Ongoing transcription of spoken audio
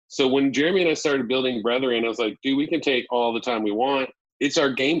So when Jeremy and I started building Brethren, I was like, dude, we can take all the time we want. It's our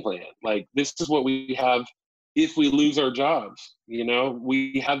game plan. Like, this is what we have if we lose our jobs. You know,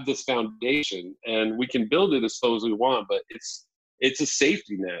 we have this foundation and we can build it as slow as we want, but it's a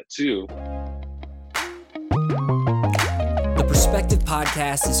safety net too. The Perspective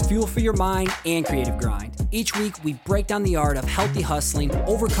Podcast is fuel for your mind and creative grind. Each week, we break down the art of healthy hustling,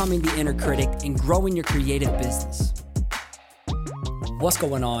 overcoming the inner critic, and growing your creative business. What's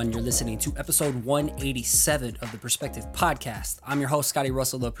going on? You're listening to episode 187 of the Perspective Podcast. I'm your host, Scotty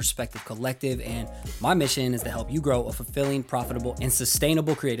Russell, the Perspective Collective, and my mission is to help you grow a fulfilling, profitable, and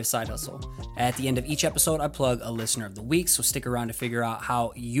sustainable creative side hustle. At the end of each episode, I plug a listener of the week, so stick around to figure out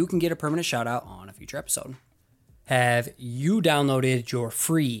how you can get a permanent shout out on a future episode. Have you downloaded your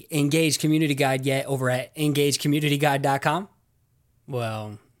free Engage Community Guide yet over at engagecommunityguide.com?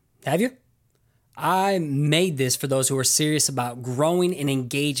 Well, have you? I made this for those who are serious about growing an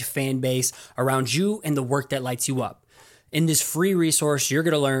engaged fan base around you and the work that lights you up. In this free resource, you're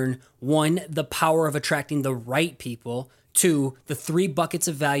going to learn 1, the power of attracting the right people, 2, the 3 buckets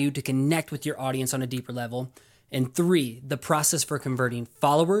of value to connect with your audience on a deeper level, and 3, the process for converting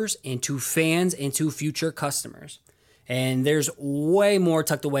followers into fans into future customers. And there's way more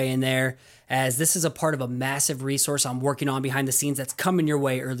tucked away in there, as this is a part of a massive resource I'm working on behind the scenes that's coming your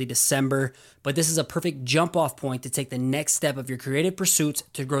way early December. But this is a perfect jump off point to take the next step of your creative pursuits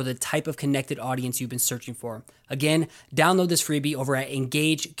to grow the type of connected audience you've been searching for. Again, download this freebie over at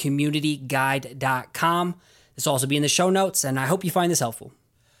engagecommunityguide.com. This will also be in the show notes, and I hope you find this helpful.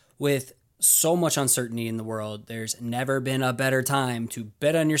 With so much uncertainty in the world, there's never been a better time to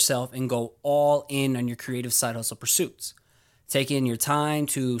bet on yourself and go all in on your creative side hustle pursuits. Taking your time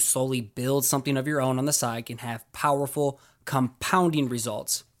to slowly build something of your own on the side can have powerful compounding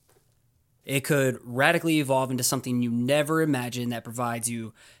results. It could radically evolve into something you never imagined that provides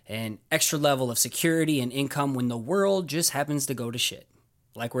you an extra level of security and income when the world just happens to go to shit,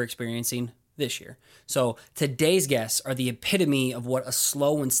 like we're experiencing this year. So today's guests are the epitome of what a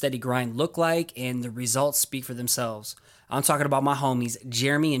slow and steady grind look like, and the results speak for themselves. I'm talking about my homies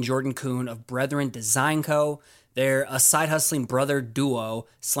Jeremy and Jordan Kuhn of Brethren Design Co. They're a side hustling brother duo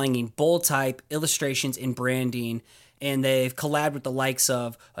slanging bold type, illustrations, and branding, and they've collabed with the likes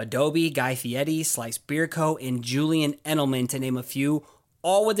of Adobe, Guy Fieri, Slice Beer Co., and Julian Edelman, to name a few,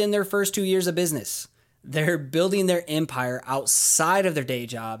 all within their first 2 years of business. They're building their empire outside of their day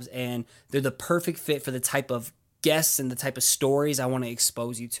jobs, and they're the perfect fit for the type of guests and the type of stories I want to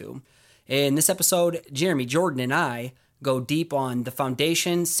expose you to. In this episode, Jeremy, Jordan, and I go deep on the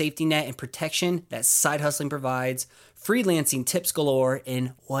foundation, safety net, and protection that side hustling provides, freelancing tips galore,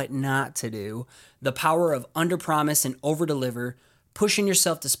 and what not to do, the power of under-promise and over-deliver, pushing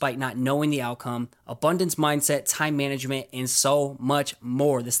yourself despite not knowing the outcome, abundance mindset, time management, and so much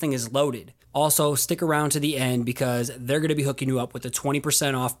more. This thing is loaded. Also, stick around to the end because they're going to be hooking you up with a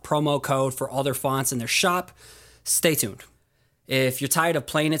 20% off promo code for all their fonts in their shop. Stay tuned. If you're tired of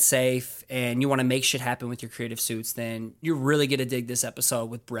playing it safe and you want to make shit happen with your creative suits, then you're really going to dig this episode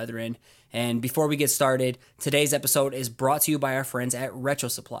with Brethren. And before we get started, today's episode is brought to you by our friends at Retro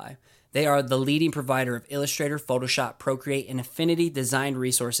Supply. They are the leading provider of Illustrator, Photoshop, Procreate, and Affinity design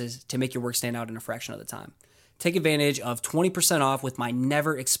resources to make your work stand out in a fraction of the time. Take advantage of 20% off with my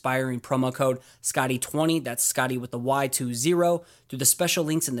never expiring promo code Scotty20. That's Scotty with the Y20 through the special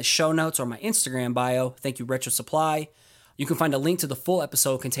links in the show notes or my Instagram bio. Thank you, Retro Supply. You can find a link to the full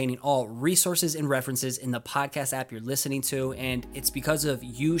episode containing all resources and references in the podcast app you're listening to. And it's because of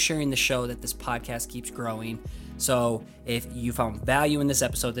you sharing the show that this podcast keeps growing. So if you found value in this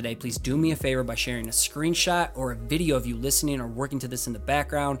episode today, please do me a favor by sharing a screenshot or a video of you listening or working to this in the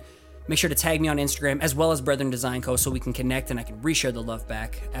background. Make sure to tag me on Instagram as well as Brethren Design Co. so we can connect and I can reshare the love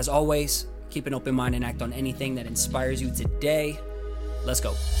back. As always, keep an open mind and act on anything that inspires you today. Let's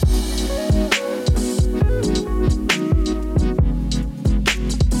go.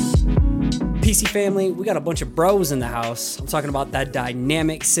 PC family, we got a bunch of bros in the house. I'm talking about that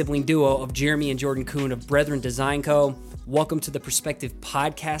dynamic sibling duo of Jeremy and Jordan Kuhn of Brethren Design Co. Welcome to the Perspective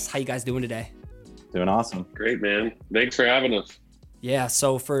Podcast. How you guys doing today? Doing awesome. Great, man. Thanks for having us. Yeah,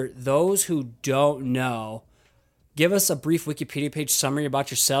 so for those who don't know, give us a brief Wikipedia page summary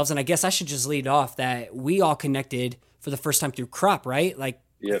about yourselves. And I guess I should just lead off that we all connected for the first time through Crop, right? Like,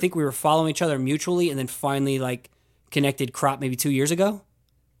 yep. I think we were following each other mutually and then finally, like, connected Crop maybe 2 years ago.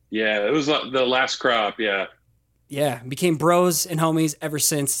 Yeah, it was the last Crop, yeah. Yeah, became bros and homies ever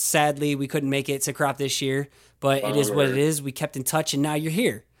since. Sadly, we couldn't make it to Crop this year, but it is what it is. We kept in touch, and now you're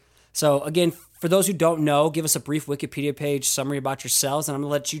here. So, again, for those who don't know, give us a brief Wikipedia page summary about yourselves, and I'm going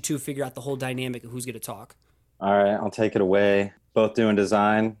to let you two figure out the whole dynamic of who's going to talk. All right, I'll take it away. both doing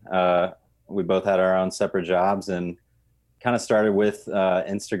design. We both had our own separate jobs and kind of started with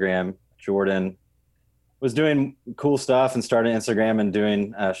Instagram. Jordan was doing cool stuff and started Instagram and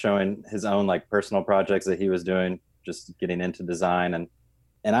doing showing his own like personal projects that he was doing, just getting into design.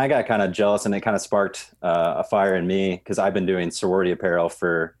 And I got kind of jealous, and it kind of sparked a fire in me because I've been doing sorority apparel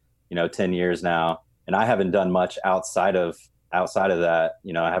for 10 years now, and I haven't done much outside of that.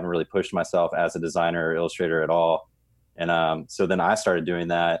 I haven't really pushed myself as a designer or illustrator at all. And so then I started doing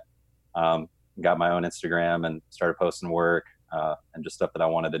that, got my own Instagram and started posting work and just stuff that I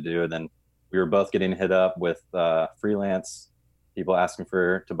wanted to do. And then we were both getting hit up with freelance people asking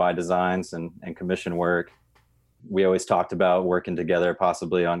to buy designs and commission work. We always talked about working together,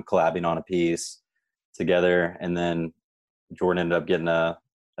 possibly on collabing on a piece together. And then Jordan ended up getting a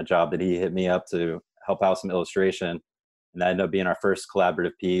job that he hit me up to help out some illustration. And that ended up being our first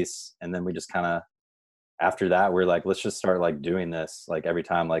collaborative piece. And then we just kind of, after that, we're like, let's just start like doing this like every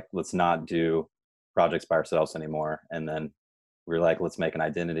time, like let's not do projects by ourselves anymore. And then we were like, let's make an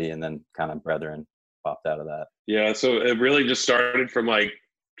identity. And then kind of Brethren popped out of that. Yeah. So it really just started from like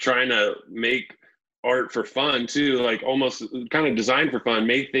trying to make art for fun too, like almost kind of designed for fun,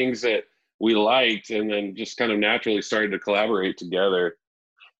 make things that we liked, and then just kind of naturally started to collaborate together.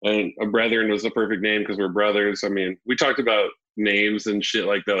 And a Brethren was the perfect name because we're brothers. I mean, we talked about names and shit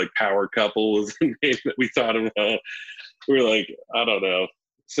like that, like Power Couple was the name that we thought about. We were like, I don't know.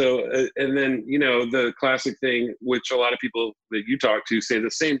 So, and then, the classic thing, which a lot of people that you talk to say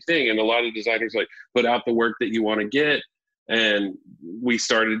the same thing. And a lot of designers like put out the work that you want to get. And we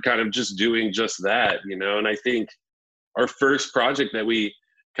started kind of just doing just that, and I think our first project that we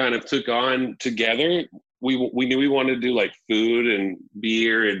kind of took on together, we knew we wanted to do like food and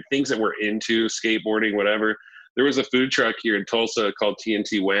beer and things that we're into, skateboarding, whatever. There was a food truck here in Tulsa called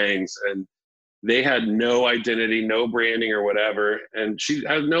TNT Wangs, and they had no identity, no branding or whatever. And she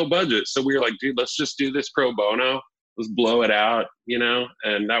had no budget. So we were like, dude, let's just do this pro bono. Let's blow it out,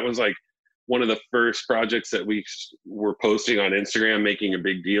 And that was like one of the first projects that we were posting on Instagram, making a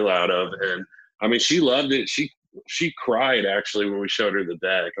big deal out of. And I mean, she loved it. She cried actually when we showed her the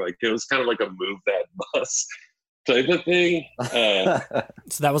deck. Like it was kind of like a move that bus type of thing.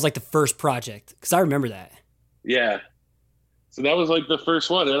 So that was like the first project, because I remember that. Yeah. So that was like the first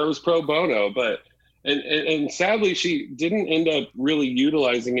one, and it was pro bono. But and sadly, she didn't end up really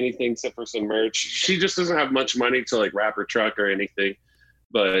utilizing anything except for some merch. She just doesn't have much money to like wrap her truck or anything.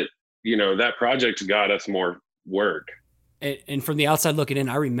 But that project got us more work. And from the outside looking in,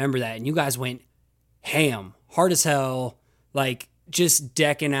 I remember that. And you guys went ham, hard as hell, like just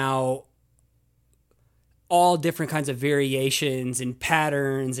decking out all different kinds of variations and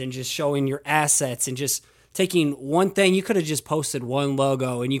patterns and just showing your assets and just taking one thing. You could have just posted one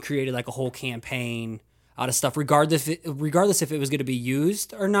logo and you created like a whole campaign out of stuff, regardless if it was going to be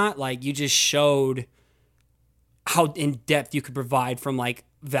used or not. Like you just showed how in depth you could provide from like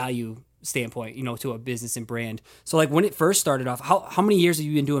value standpoint, to a business and brand. So like when it first started off, how many years have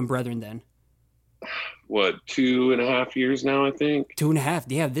you been doing Brethren then? What, 2.5 years now, I think? 2.5.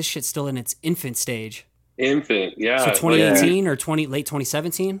 Yeah, this shit's still in its infant stage. Infant, yeah. So 2018 or late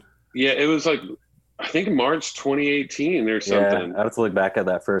 2017? Yeah, it was like, I think March 2018 or something. Yeah, I have to look back at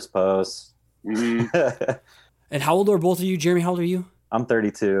that first post. Mm-hmm. And how old are both of you? Jeremy, how old are you? I'm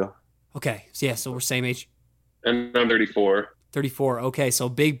 32. Okay, so yeah, so we're same age. And I'm 34. 34. Okay, so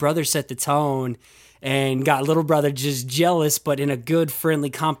big brother set the tone and got little brother just jealous, but in a good, friendly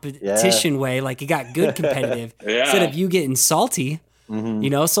competition way. Like it got good competitive instead of you getting salty.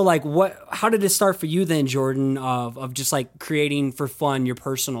 Mm-hmm. So like how did it start for you then, Jordan, of just like creating for fun your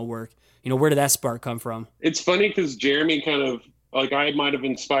personal work? Where did that spark come from? It's funny because Jeremy kind of, like I might have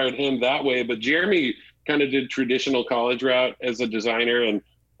inspired him that way, but Jeremy kind of did traditional college route as a designer. And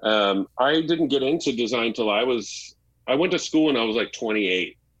I didn't get into design till I went to school when I was like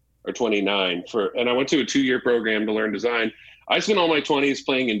 28 or 29 and I went to a 2-year program to learn design. I spent all my 20s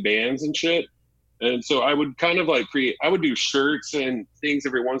playing in bands and shit. And so I would kind of like I would do shirts and things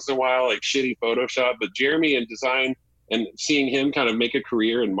every once in a while, like shitty Photoshop, but Jeremy in design and seeing him kind of make a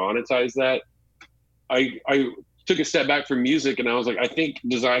career and monetize that, I took a step back from music and I was like, I think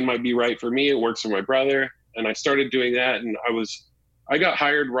design might be right for me. It works for my brother. And I started doing that. And I got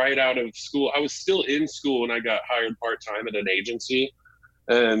hired right out of school. I was still in school when I got hired part-time at an agency.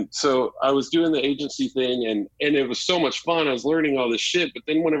 And so I was doing the agency thing and it was so much fun. I was learning all this shit. But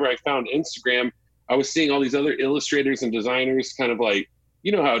then whenever I found Instagram, I was seeing all these other illustrators and designers kind of like,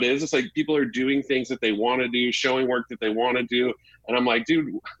 you know how it is. It's like people are doing things that they want to do, showing work that they want to do. And I'm like,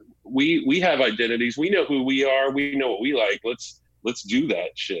 dude, we have identities. We know who we are. We know what we like. Let's do that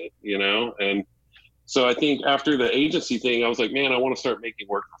shit, And So I think after the agency thing, I was like, man, I want to start making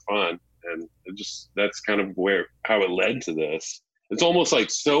work for fun. And that's kind of how it led to this. It's almost like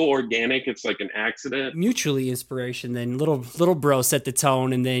so organic. It's like an accident. Mutually inspiration. Then little bro set the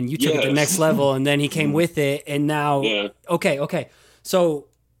tone, and then you took it to the next Yes. level, and then he came with it, and now Yeah. okay. So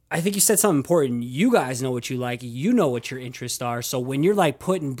I think you said something important. You guys know what you like. You know what your interests are. So when you're like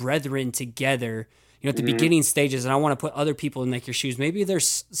putting brethren together, you know, at the beginning stages, and I want to put other people in like your shoes. Maybe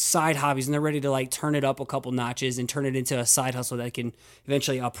there's side hobbies and they're ready to like turn it up a couple notches and turn it into a side hustle that can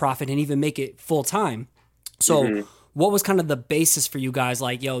eventually profit and even make it full time. So what was kind of the basis for you guys?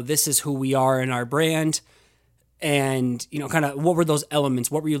 Like, yo, this is who we are in our brand. And, you know, kind of what were those elements?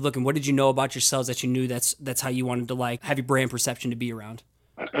 What were you looking? What did you know about yourselves that you knew that's how you wanted to like have your brand perception to be around?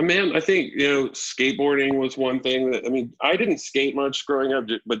 Man, I think, you know, skateboarding was one thing that, I mean, I didn't skate much growing up,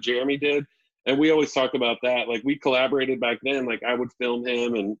 but Jeremy did. And we always talked about that. Like we collaborated back then, like I would film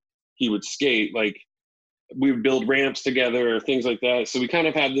him and he would skate. Like we would build ramps together or things like that. So we kind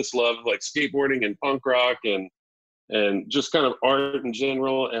of had this love of like skateboarding and punk rock and just kind of art in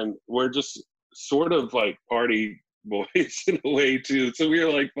general. And we're just sort of like party boys in a way too. So we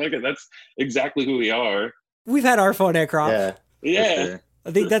were like, fuck it, that's exactly who we are. We've had our fun at Crop. Yeah. Yeah. Sure. I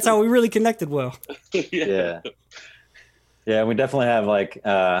think that's how we really connected well. Yeah. Yeah, we definitely have like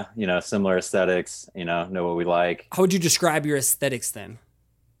you know, similar aesthetics, you know what we like. How would you describe your aesthetics then?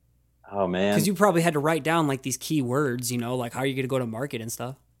 Oh man. Because you probably had to write down like these key words, you know, like how are you going to go to market and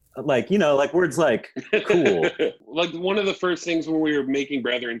stuff? Like, you know, like words like cool. Like one of the first things when we were making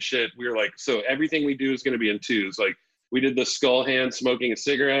Brethren shit, we were like, so everything we do is going to be in twos. Like we did the skull hand smoking a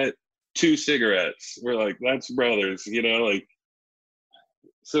cigarette, 2 cigarettes. We're like, that's brothers, you know, like,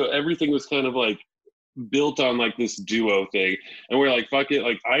 so everything was kind of like built on like this duo thing. And we're like, fuck it.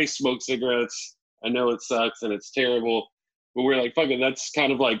 Like I smoke cigarettes. I know it sucks and it's terrible, but we're like, fuck it. That's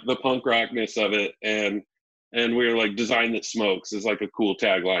kind of like the punk rockness of it. And we're like, design that smokes is like a cool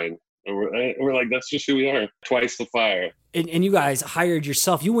tagline. And we're like, that's just who we are. Twice the fire. And you guys hired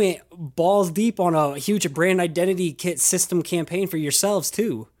yourself. You went balls deep on a huge brand identity kit system campaign for yourselves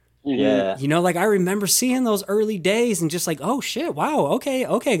too. Yeah. You know, like I remember seeing those early days and just like, oh shit, wow,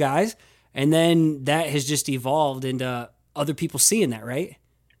 okay, guys. And then that has just evolved into other people seeing that, right?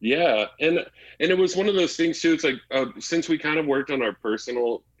 Yeah, and it was one of those things too. It's like since we kind of worked on our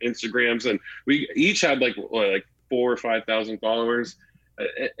personal Instagrams, and we each had like 4,000 or 5,000 followers,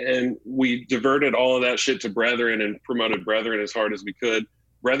 and we diverted all of that shit to Brethren and promoted Brethren as hard as we could.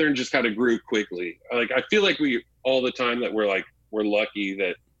 Brethren just kind of grew quickly. Like I feel like we all the time that we're lucky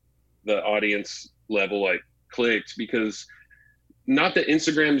that the audience level like clicked, because not that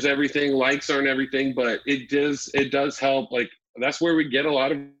Instagram's everything, likes aren't everything, but it does help. Like that's where we get a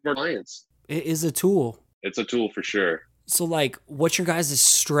lot of our clients. It is a tool. It's a tool for sure. So like what's your guys'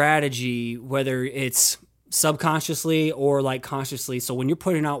 strategy, whether it's subconsciously or like consciously? So when you're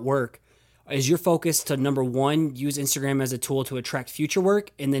putting out work, is your focus to number one, use Instagram as a tool to attract future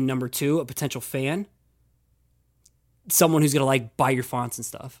work? And then number two, a potential fan, someone who's going to like buy your fonts and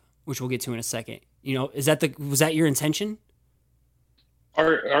stuff, which we'll get to in a second. You know, was that your intention?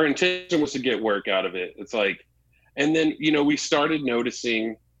 Our intention was to get work out of it. It's like, and then, you know, we started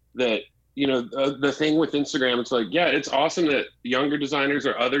noticing that, you know, the thing with Instagram, it's like, yeah, it's awesome that younger designers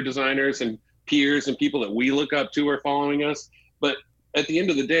or other designers and peers and people that we look up to are following us. But at the end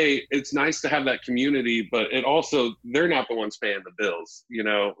of the day, it's nice to have that community, but it also, they're not the ones paying the bills, you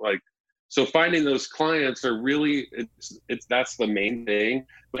know, like, so finding those clients are really, that's the main thing,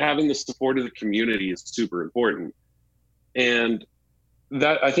 but having the support of the community is super important. And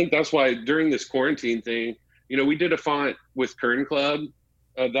that, I think that's why during this quarantine thing, you know, we did a font with Kern Club.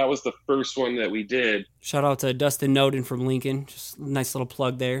 That was the first one that we did. Shout out to Dustin Noden from Lincoln. Just a nice little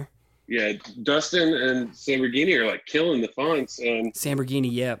plug there. Yeah, Dustin and Samborghini are like killing the fonts. And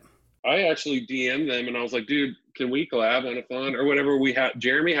Samborghini, yep. I actually DM'd them and I was like, dude, can we collab on a font or whatever? We had,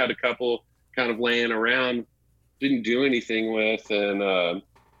 Jeremy had a couple kind of laying around, didn't do anything with. And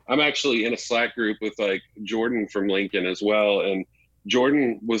I'm actually in a Slack group with like Jordan from Lincoln as well. And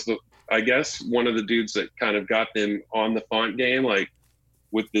Jordan was I guess one of the dudes that kind of got them on the font game, like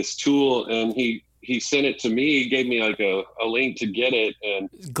with this tool. And he sent it to me, gave me like a link to get it. And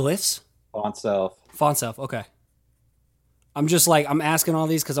Glyphs? Font-Self. Okay. I'm just like, I'm asking all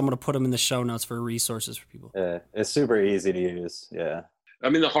these because I'm going to put them in the show notes for resources for people. Yeah, it's super easy to use. Yeah. I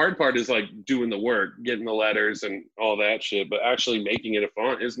mean, the hard part is like doing the work, getting the letters and all that shit, but actually making it a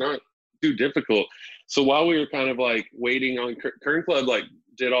font is not too difficult. So while we were kind of like waiting on Kern Club, like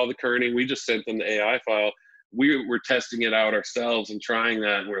did all the kerning, we just sent them the AI file. We were testing it out ourselves and trying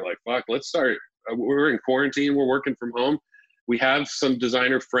that. And we're like, fuck, let's start. We're in quarantine. We're working from home. we have some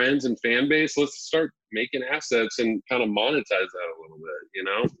designer friends and fan base. Let's start making assets and kind of monetize that a little bit, you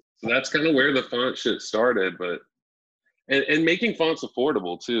know? So that's kind of where the font shit started, but and making fonts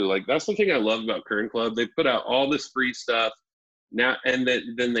affordable too. Like that's the thing I love about Kern Club. They put out all this free stuff now, and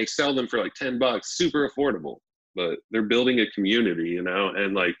then they sell them for like $10, super affordable. But they're building a community, you know,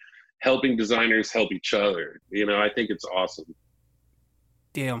 and like helping designers help each other. You know, I think it's awesome.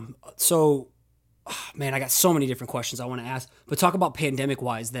 Damn. So, man, I got so many different questions I want to ask. But talk about pandemic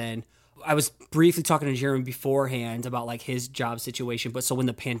wise then. I was briefly talking to Jeremy beforehand about like his job situation. But so when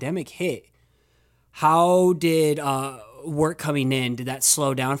the pandemic hit, how did work coming in, did that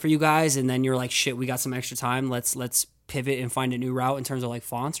slow down for you guys? And then you're like, shit, we got some extra time. Let's pivot and find a new route in terms of like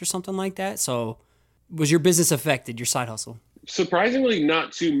fonts or something like that. So was your business affected, your side hustle? Surprisingly,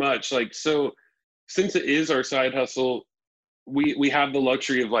 not too much. Like, so since it is our side hustle, we have the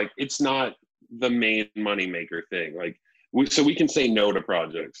luxury of like, it's not the main moneymaker thing. Like, so we can say no to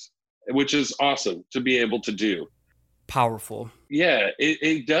projects, which is awesome to be able to do. Powerful. Yeah,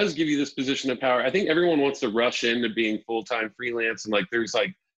 it does give you this position of power. I think everyone wants to rush into being full-time freelance, and like there's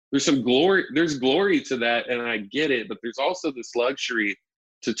some glory, there's glory to that, and I get it, but there's also this luxury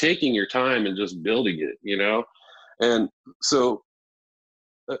to taking your time and just building it, you know? And so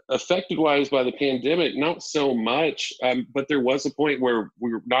affected wise by the pandemic, not so much, but there was a point where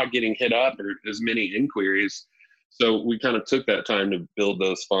we were not getting hit up or as many inquiries. So we kind of took that time to build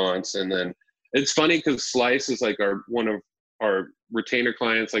those fonts. And then it's funny because Slice is like one of our retainer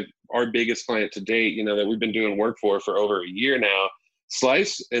clients, like our biggest client to date, you know, that we've been doing work for over a year now.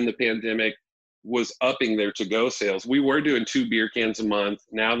 Slice in the pandemic was upping their to-go sales. We were doing 2 beer cans a month.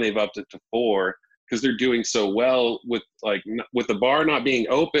 Now they've upped it to 4 because they're doing so well with the bar not being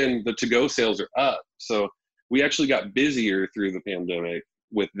open, the to-go sales are up. So we actually got busier through the pandemic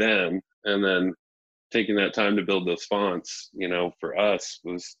with them. And then taking that time to build those fonts, you know, for us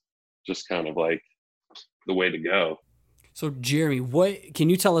was just kind of like the way to go. So Jeremy, what can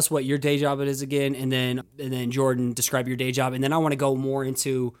you tell us what your day job it is again? And then Jordan, describe your day job. And then I want to go more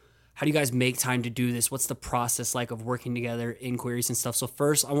into how do you guys make time to do this? What's the process like of working together, inquiries and stuff? So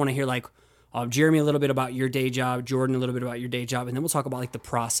first I want to hear like Jeremy a little bit about your day job, Jordan a little bit about your day job, and then we'll talk about like the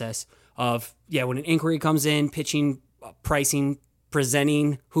process of, when an inquiry comes in, pitching, pricing,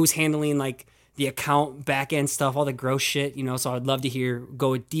 presenting, who's handling like the account back end stuff, all the gross shit, you know. So I'd love to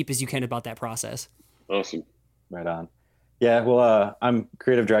go as deep as you can about that process. Awesome. Right on. Yeah, well, I'm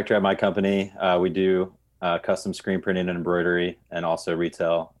creative director at my company. We do custom screen printing and embroidery, and also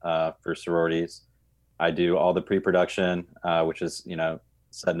retail for sororities. I do all the pre-production, which is, you know,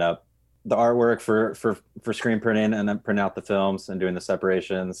 setting up the artwork for screen printing, and then print out the films and doing the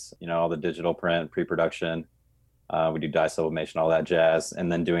separations, you know, all the digital print, pre-production. We do dye sublimation, all that jazz,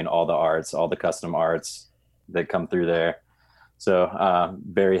 and then doing all the arts, all the custom arts that come through there. So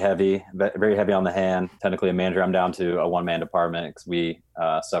very heavy on the hand. Technically a manager. I'm down to a one-man department because we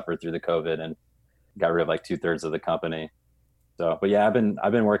suffered through the COVID and got rid of like 2/3 of the company. So, but yeah,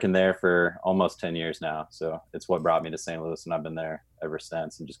 I've been working there for almost 10 years now. So it's what brought me to St. Louis, and I've been there ever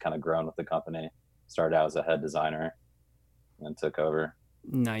since and just kind of grown with the company. Started out as a head designer and then took over.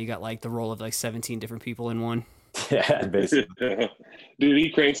 Now you got like the role of like 17 different people in one. Yeah, basically. Dude,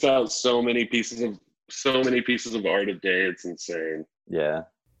 he cranks out so many pieces of art a day. It's insane. Yeah.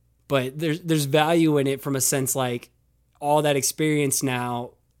 But there's value in it from a sense like all that experience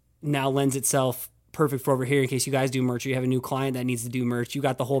now lends itself perfect for over here in case you guys do merch or you have a new client that needs to do merch. You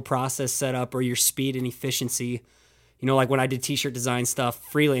got the whole process set up, or your speed and efficiency. You know, like when I did t-shirt design stuff,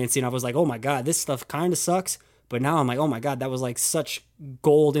 freelancing, I was like, oh my God, this stuff kind of sucks. But now I'm like, oh my God, that was like such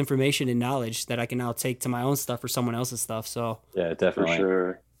gold information and knowledge that I can now take to my own stuff or someone else's stuff. So yeah, definitely.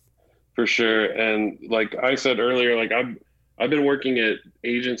 For sure. And like I said earlier, like I've been working at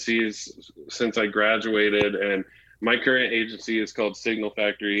agencies since I graduated, and my current agency is called Signal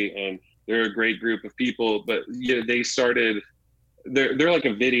Factory, and they're a great group of people. But they started, they're like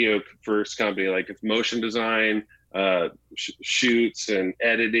a video first company, like it's motion design, shoots and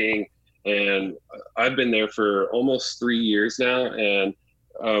editing. And I've been there for almost 3 years now. And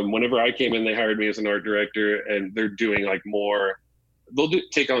whenever I came in, they hired me as an art director, and they're doing like more. They'll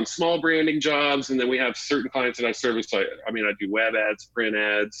take on small branding jobs, and then we have certain clients that I service. I do web ads, print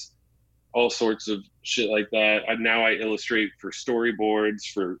ads, all sorts of shit like that. Now I illustrate for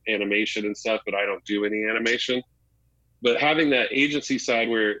storyboards, for animation and stuff, but I don't do any animation. But having that agency side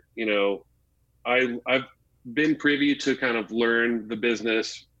where, you know, I've been privy to kind of learn the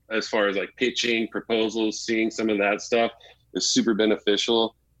business as far as like pitching, proposals, seeing some of that stuff is super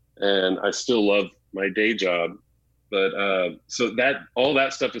beneficial. And I still love my day job. But so that all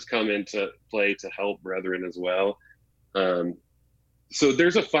that stuff has come into play to help Brethren as well. So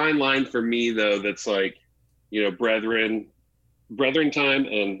there's a fine line for me though, that's like, brethren time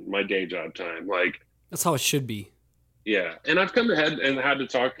and my day job time. Like, That's how it should be. yeah. And I've come ahead and had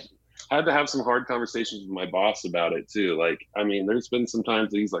to have some hard conversations with my boss about it too. Like, I mean, there's been some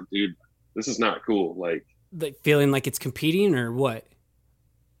times that he's like, dude, this is not cool. Like Feeling like it's competing or what?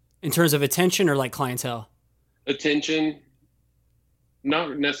 In terms of attention or like clientele? attention,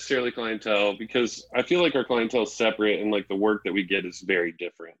 not necessarily clientele, because I feel like our clientele is separate and like the work that we get is very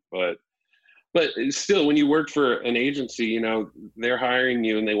different. But still, when you work for an agency, they're hiring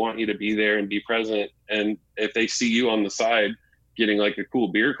you and they want you to be there and be present. And if they see you on the side getting like a cool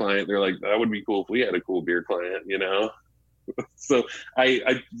beer client, they're like, that would be cool if we had a cool beer client. So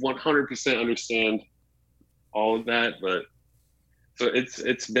I 100% understand all of that, but so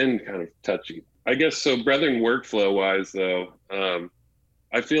it's been kind of touchy, I guess. So Brethren workflow wise though,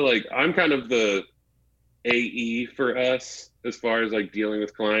 I feel like I'm kind of the AE for us as far as like dealing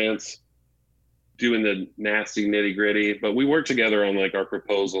with clients, doing the nasty nitty gritty, but we work together on like our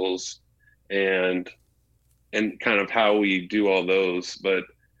proposals and kind of how we do all those. But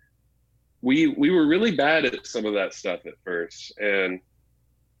we were really bad at some of that stuff at first. And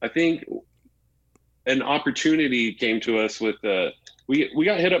I think an opportunity came to us with we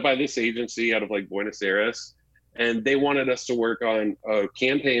got hit up by this agency out of like Buenos Aires, and they wanted us to work on a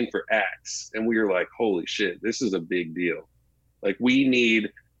campaign for Axe. And we were like, holy shit, this is a big deal. Like,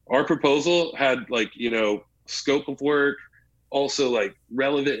 our proposal had like, scope of work, also like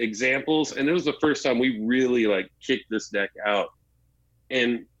relevant examples. And it was the first time we really like kicked this deck out.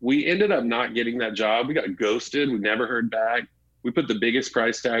 And we ended up not getting that job. We got ghosted. We never heard back. We put the biggest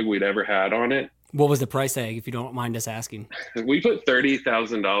price tag we'd ever had on it. What was the price tag, if you don't mind us asking? We put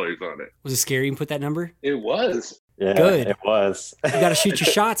 $30,000 on it. Was it scary to put that number? It was. Yeah, Good. It was. You got to shoot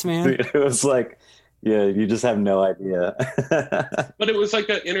your shots, man. It was like, yeah, you just have no idea. But it was like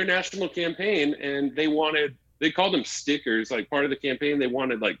an international campaign, and they called them stickers. Like, part of the campaign, they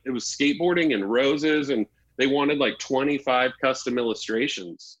wanted like, it was skateboarding and roses, and they wanted like 25 custom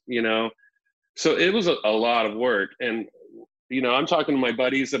illustrations, So it was a lot of work. And, I'm talking to my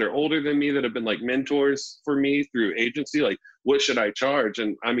buddies that are older than me that have been like mentors for me through agency. Like, what should I charge?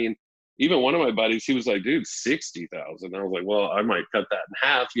 And I mean, even one of my buddies, he was like, dude, 60,000. I was like, well, I might cut that in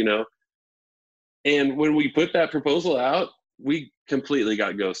half, And when we put that proposal out, we completely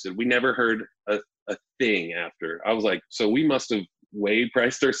got ghosted. We never heard a thing after. I was like, so we must have way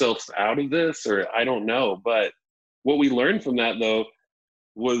priced ourselves out of this, or I don't know. But what we learned from that though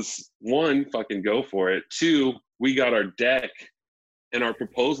was, one, fucking go for it. Two, we got our deck and our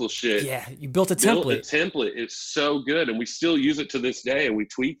proposal shit. Yeah, you built a template. The template is so good, and we still use it to this day, and we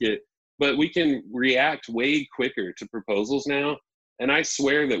tweak it. But we can react way quicker to proposals now. And I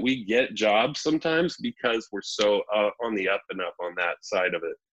swear that we get jobs sometimes because we're so on the up and up on that side of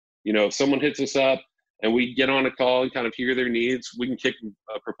it. If someone hits us up and we get on a call and kind of hear their needs, we can kick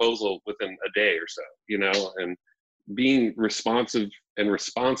a proposal within a day or so, and being responsive and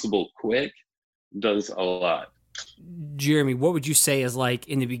responsible quick does a lot. Jeremy, what would you say is like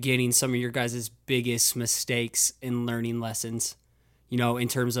in the beginning some of your guys' biggest mistakes in learning lessons, in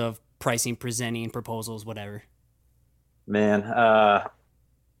terms of pricing, presenting, proposals, whatever? Man,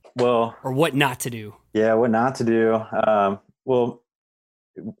 well, or what not to do. Yeah, what not to do.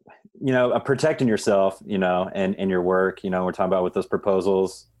 Protecting yourself, and your work. We're talking about with those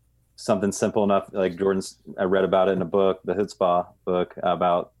proposals, something simple enough, like I read about it in a book, the Chutzpah book,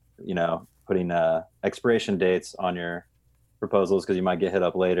 about, putting expiration dates on your proposals, because you might get hit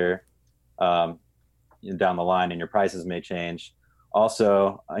up later down the line and your prices may change.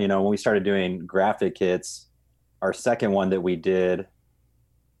 Also, when we started doing graphic kits, our second one that we did,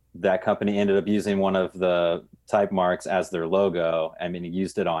 that company ended up using one of the type marks as their logo. I mean, he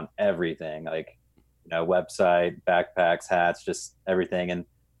used it on everything, like, website, backpacks, hats, just everything. And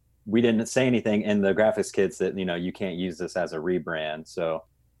we didn't say anything in the graphics kits that, you can't use this as a rebrand. So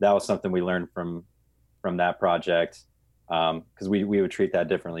that was something we learned from that project. Cause we would treat that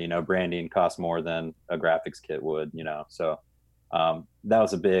differently, branding costs more than a graphics kit would, so that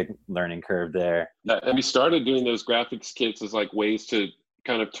was a big learning curve there. And we started doing those graphics kits as like ways to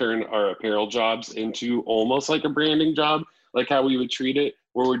kind of turn our apparel jobs into almost like a branding job, like how we would treat it,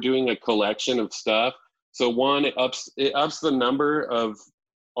 where we're doing a collection of stuff. So one, it ups the number of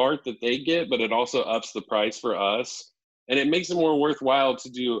art that they get, but it also ups the price for us. And it makes it more worthwhile to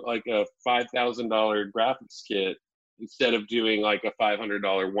do like a $5,000 graphics kit instead of doing like a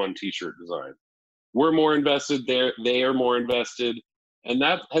 $500 one t-shirt design. We're more invested there. They are more invested. And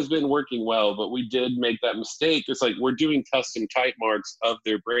that has been working well, but we did make that mistake. It's like we're doing custom type marks of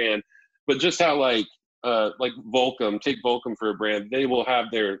their brand, but just how like like Volcom, take Volcom for a brand, they will have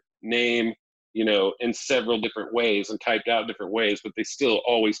their name, you know, in several different ways and typed out different ways, but they still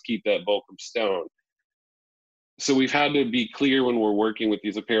always keep that Volcom stone. So we've had to be clear when we're working with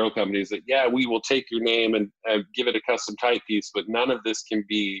these apparel companies that, yeah, we will take your name and give it a custom type piece, but none of this can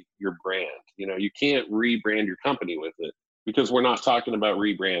be your brand. You know, you can't rebrand your company with it, because we're not talking about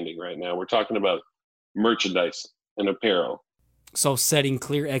rebranding right now. We're talking about merchandise and apparel. So setting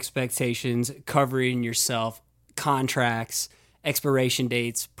clear expectations, covering yourself, contracts, expiration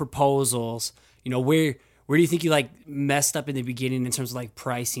dates, proposals, you know, where do you think you like messed up in the beginning in terms of like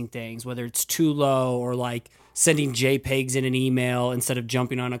pricing things, whether it's too low or like sending JPEGs in an email instead of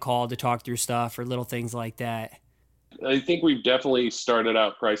jumping on a call to talk through stuff, or little things like that? I think we've definitely started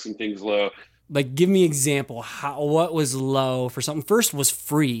out pricing things low. Like, give me an example. What was low for something? First was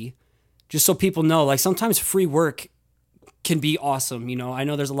free, just so people know, like sometimes free work can be awesome. You know, I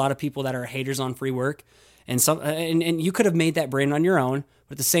know there's a lot of people that are haters on free work, and you could have made that brand on your own,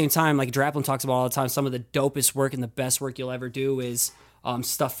 but at the same time, like Draplin talks about all the time, some of the dopest work and the best work you'll ever do is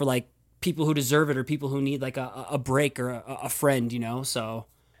stuff for like people who deserve it, or people who need like a break, or a friend, you know? So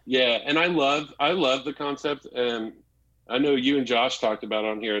yeah. And I love the concept. And I know you and Josh talked about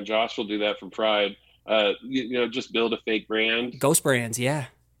on here, and Josh will do that from Pride. You know, just build a fake brand. Ghost brands. Yeah.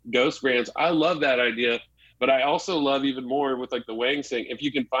 Ghost brands. I love that idea. But I also love even more with like the Wang thing, if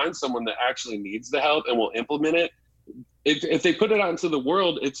you can find someone that actually needs the help and will implement it, if they put it out into the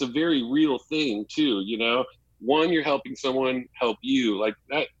world, it's a very real thing too, you know? One, you're helping someone help you. Like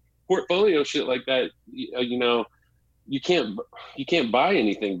that portfolio shit like that, you know, you can't buy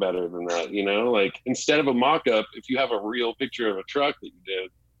anything better than that, you know? Like instead of a mock-up, if you have a real picture of a truck that you did,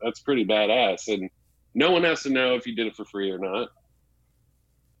 that's pretty badass. And no one has to know if you did it for free or not.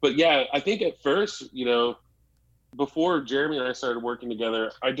 But yeah, I think at first, you know, before Jeremy and I started working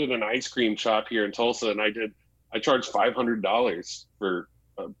together, I did an ice cream shop here in Tulsa, and I charged $500 for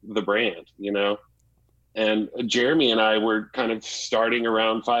the brand, you know? And Jeremy and I were kind of starting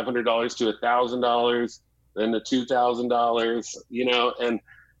around $500 to $1,000, then to $2,000, you know? And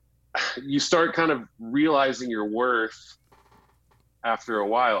you start kind of realizing your worth after a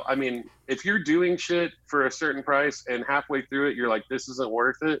while. I mean, if you're doing shit for a certain price and halfway through it, you're like, this isn't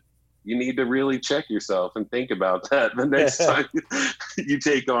worth it, you need to really check yourself and think about that the next time you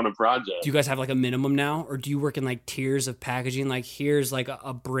take on a project. Do you guys have like a minimum now, or do you work in like tiers of packaging? Like here's like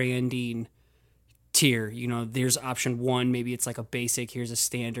a branding tier, you know, there's option one, maybe it's like a basic, here's a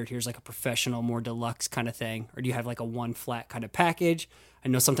standard, here's like a professional, more deluxe kind of thing? Or do you have like a one flat kind of package? I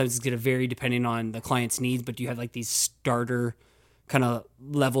know sometimes it's going to vary depending on the client's needs, but do you have like these starter kind of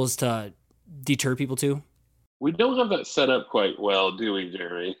levels to deter people too? We don't have that set up quite well, do we,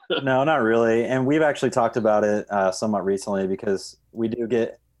 Jeremy? No, not really. And we've actually talked about it somewhat recently, because you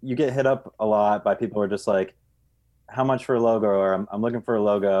get hit up a lot by people who are just like, how much for a logo? Or I'm looking for a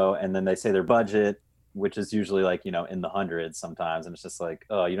logo. And then they say their budget, which is usually like, you know, in the hundreds sometimes. And it's just like,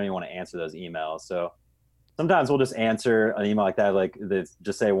 oh, you don't even want to answer those emails. So sometimes we'll just answer an email like that, like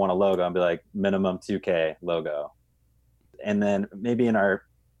just say I want a logo, and be like minimum $2,000 logo. And then maybe in our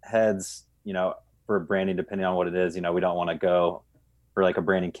heads, you know, for branding, depending on what it is, you know, we don't want to go for like a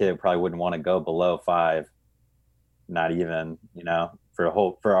branding kit, probably wouldn't want to go below 5, not even, you know, for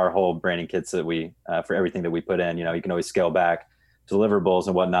our whole branding kits that we, for everything that we put in, you know, you can always scale back deliverables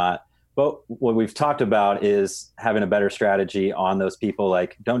and whatnot. But what we've talked about is having a better strategy on those people.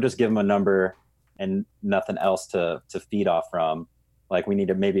 Like, don't just give them a number and nothing else to feed off from. Like, we need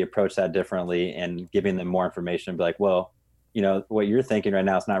to maybe approach that differently, and giving them more information and be like, well, you know, what you're thinking right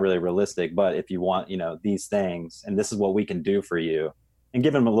now is not really realistic, but if you want, you know, these things, and this is what we can do for you, and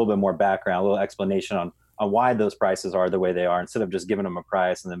give them a little bit more background, a little explanation on why those prices are the way they are, instead of just giving them a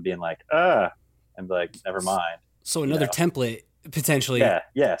price and then being like, and be like, never mind. So another template potentially. Yeah.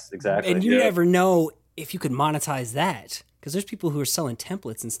 Yes, exactly. And you never know if you could monetize that, because there's people who are selling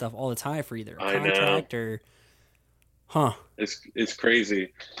templates and stuff all the time for either a contract or, It's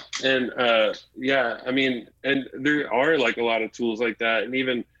crazy. And yeah, I mean, and there are like a lot of tools like that. And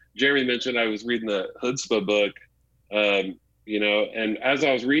even Jeremy mentioned, I was reading the Chutzpah book, you know, and as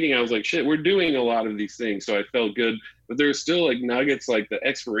I was reading, I was like, shit, we're doing a lot of these things. So I felt good, but there's still like nuggets, like the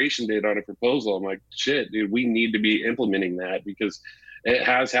expiration date on a proposal. I'm like, shit, dude, we need to be implementing that, because it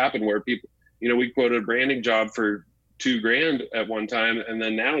has happened where people, you know, we quoted a branding job for $2,000 at one time. And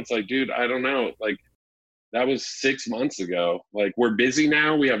then now it's like, dude, I don't know. Like, that was 6 months ago. Like, we're busy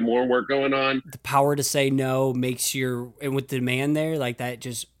now. We have more work going on. The power to say no makes and with the demand there, like that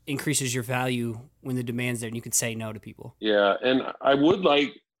just increases your value when the demand's there and you can say no to people. Yeah. And I would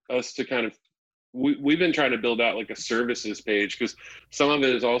like us to kind of we've been trying to build out like a services page, because some of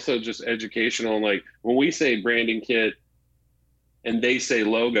it is also just educational. Like when we say branding kit and they say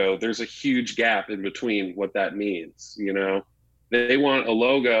logo, there's a huge gap in between what that means. You know, they want a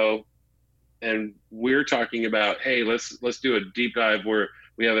logo, and we're talking about, hey, let's do a deep dive where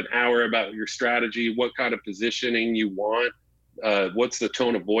we have an hour about your strategy, what kind of positioning you want, what's the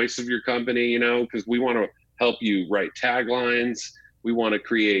tone of voice of your company, you know, because we want to help you write taglines. We want to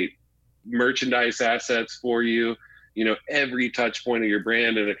create merchandise assets for you, you know, every touch point of your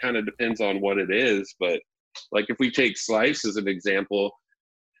brand. And it kind of depends on what it is. But like if we take Slice as an example,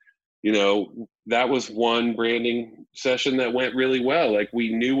 you know, that was one branding session that went really well. Like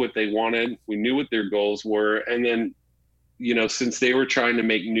we knew what they wanted, we knew what their goals were. And then, you know, since they were trying to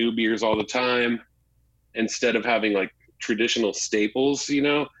make new beers all the time, instead of having like traditional staples, you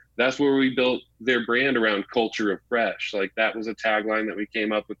know, that's where we built their brand around culture of fresh. Like that was a tagline that we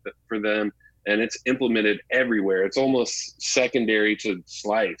came up with for them, and it's implemented everywhere. It's almost secondary to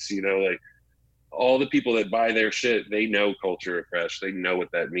Slice, you know, like all the people that buy their shit, they know culture of fresh. They know what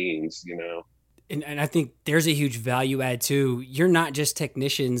that means, you know. And I think there's a huge value add too. You're not just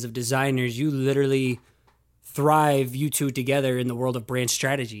technicians of designers. You literally thrive, you two together, in the world of brand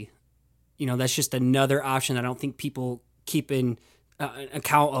strategy. You know, that's just another option that I don't think people keep in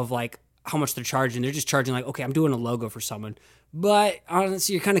account of, like how much they're charging. They're just charging like, okay, I'm doing a logo for someone, but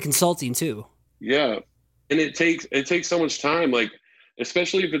honestly, you're kind of consulting too. Yeah. And it takes so much time. Like,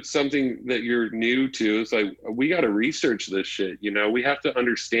 especially if it's something that you're new to, it's like, we got to research this shit. You know, we have to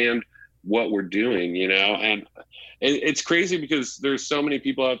understand what we're doing, you know, and it's crazy because there's so many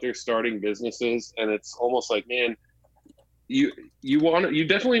people out there starting businesses, and it's almost like, man, you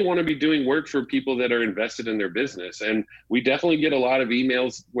definitely want to be doing work for people that are invested in their business. And we definitely get a lot of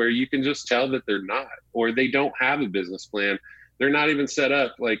emails where you can just tell that they're not, or they don't have a business plan. They're not even set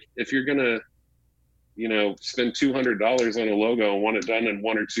up. Like if you're going to, you know, spend $200 on a logo and want it done in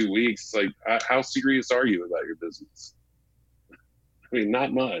 1 or 2 weeks, it's like, how serious are you about your business? I mean,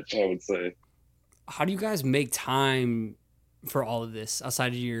 not much, I would say. How do you guys make time for all of this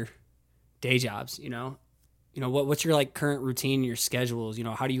outside of your day jobs? What's your like current routine, your schedules? You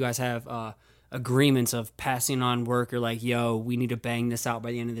know, how do you guys have agreements of passing on work, or like, yo, we need to bang this out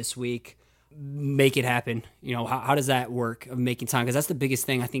by the end of this week, make it happen? You know, how does that work of making time? Because that's the biggest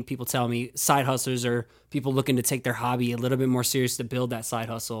thing I think people tell me. Side hustlers are people looking to take their hobby a little bit more serious to build that side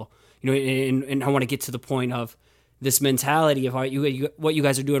hustle. You know, and I want to get to the point of this mentality of what you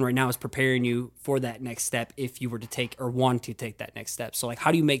guys are doing right now is preparing you for that next step if you were to take or want to take that next step. So like,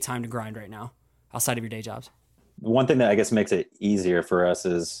 how do you make time to grind right now outside of your day jobs? One thing that I guess makes it easier for us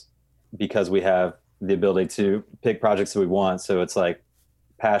is because we have the ability to pick projects that we want. So it's like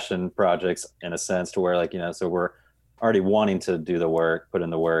passion projects in a sense, to where like, you know, so we're already wanting to do the work, put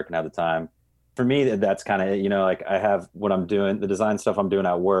in the work and have the time. For me, that's kind of, you know, like I have what I'm doing, the design stuff I'm doing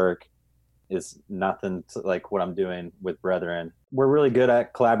at work is nothing to like what I'm doing with Brethren. We're really good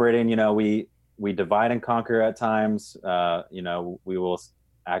at collaborating. You know, we divide and conquer at times. You know, we will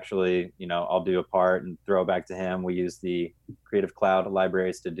actually, you know, I'll do a part and throw it back to him. We use the Creative Cloud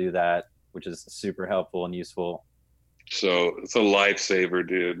libraries to do that, which is super helpful and useful. So it's a lifesaver,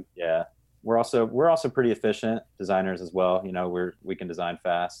 dude. Yeah. We're also pretty efficient designers as well. You know, we can design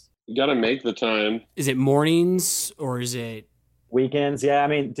fast. You got to make the time. Is it mornings or is it weekends? Yeah, I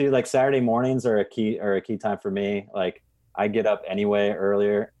mean, dude, like Saturday mornings are a key time for me. Like I get up anyway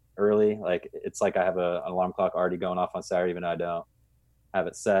early. Like it's like I have an alarm clock already going off on Saturday, even though I don't have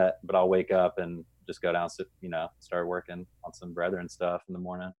it set, but I'll wake up and just go down, you know, start working on some Brethren stuff in the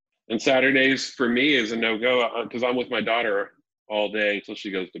morning. And Saturdays for me is a no-go because I'm with my daughter all day until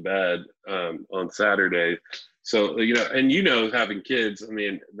she goes to bed on Saturday. So, you know, and you know, having kids, I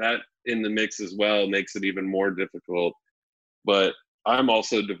mean, that in the mix as well makes it even more difficult. But I'm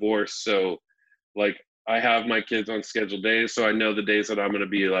also divorced, so like I have my kids on scheduled days, so I know the days that I'm going to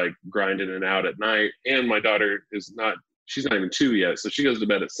be like grinding and out at night. And my daughter she's not even 2 yet, so she goes to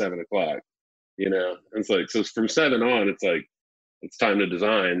bed at 7:00. You know, and it's like, so from 7 on, it's like it's time to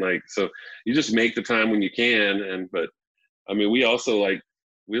design. Like, so you just make the time when you can. But I mean, we also like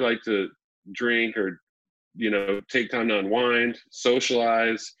to drink or, you know, take time to unwind,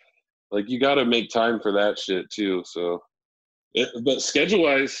 socialize. Like you got to make time for that shit too. So. But schedule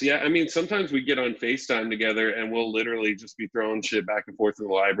wise, yeah, I mean, sometimes we get on FaceTime together and we'll literally just be throwing shit back and forth in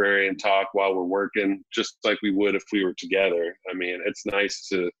the library and talk while we're working, just like we would if we were together. I mean, it's nice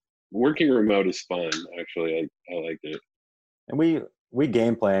working remote is fun. Actually, I like it. And we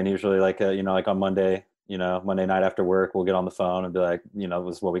game plan usually like, you know, like on Monday night after work, we'll get on the phone and be like, you know,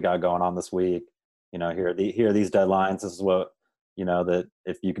 this is what we got going on this week. You know, here are these deadlines. This is what you know, that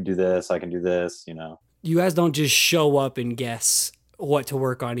if you can do this, I can do this, you know. You guys don't just show up and guess what to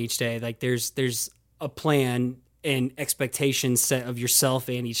work on each day. Like there's a plan and expectations set of yourself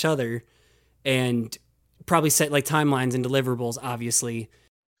and each other, and probably set like timelines and deliverables, obviously.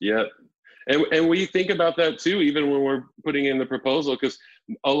 Yeah. And we think about that too, even when we're putting in the proposal, because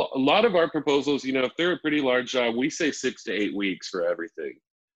a lot of our proposals, you know, if they're a pretty large job, we say 6 to 8 weeks for everything.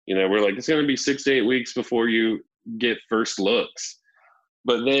 You know, we're like, it's going to be 6 to 8 weeks before you get first looks.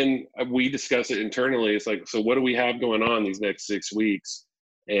 But then we discuss it internally. It's like, so what do we have going on these next 6 weeks?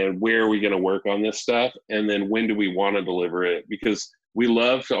 And where are we going to work on this stuff? And then when do we want to deliver it? Because we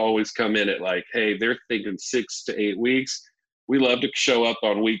love to always come in at like, hey, they're thinking 6 to 8 weeks. We love to show up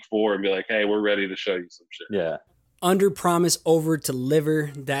on week 4 and be like, hey, we're ready to show you some shit. Yeah. Under promise, over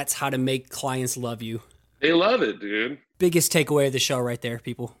deliver. That's how to make clients love you. They love it, dude. Biggest takeaway of the show right there,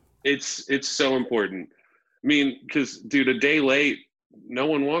 people. It's so important. I mean, because dude, a day late, no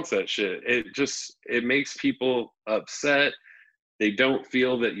one wants that shit. It makes people upset. They don't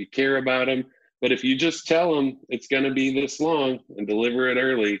feel that you care about them. But if you just tell them it's going to be this long and deliver it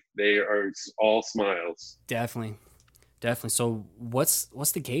early, they are all smiles. Definitely. So what's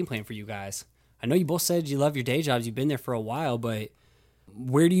the game plan for you guys? I know you both said you love your day jobs. You've been there for a while, but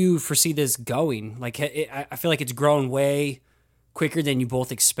where do you foresee this going? Like, I feel like it's grown way quicker than you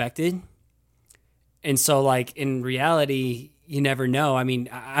both expected. And so, like, in reality, you never know. I mean,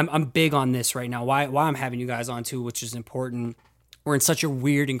 I'm big on this right now. Why I'm having you guys on too, which is important. We're in such a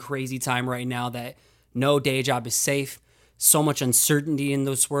weird and crazy time right now that no day job is safe. So much uncertainty in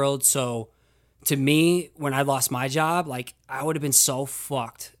this world. So to me, when I lost my job, like, I would have been so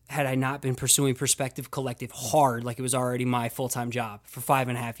fucked had I not been pursuing Perspective Collective hard, like it was already my full-time job for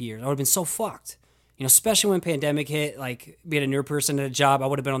 5.5 years. I would have been so fucked. You know, especially when pandemic hit, like being a new person at a job, I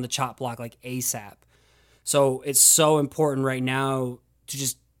would have been on the chop block like ASAP. So it's so important right now to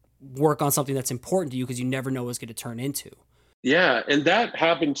just work on something that's important to you because you never know what it's going to turn into. Yeah, and that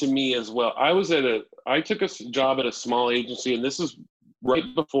happened to me as well. I took a job at a small agency, and this is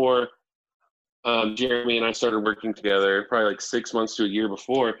right before Jeremy and I started working together, probably like 6 months to a year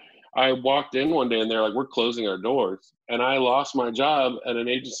before. I walked in one day and they're like, we're closing our doors. And I lost my job at an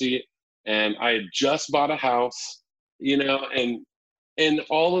agency, and I had just bought a house, you know, and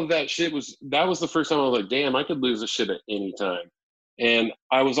all of that shit that was the first time I was like, damn, I could lose this shit at any time. And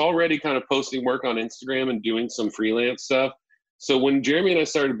I was already kind of posting work on Instagram and doing some freelance stuff. So when Jeremy and I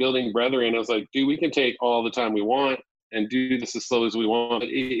started building Brethren, I was like, dude, we can take all the time we want and do this as slow as we want.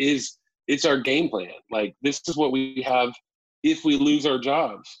 It's our game plan. Like, this is what we have if we lose our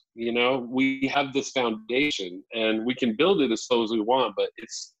jobs. You know, we have this foundation and we can build it as slow as we want, but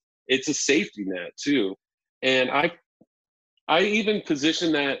it's a safety net too. And I even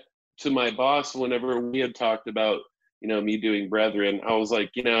positioned that to my boss whenever we had talked about, you know, me doing Brethren. I was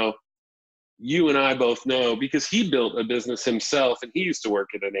like, you know, you and I both know, because he built a business himself and he used to work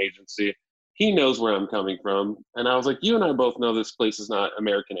at an agency. He knows where I'm coming from. And I was like, you and I both know this place is not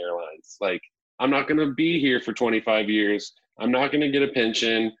American Airlines. Like, I'm not going to be here for 25 years. I'm not going to get a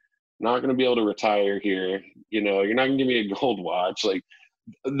pension. I'm not going to be able to retire here. You know, you're not going to give me a gold watch. Like,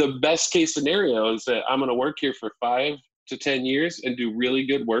 the best case scenario is that I'm going to work here for 5 to 10 years and do really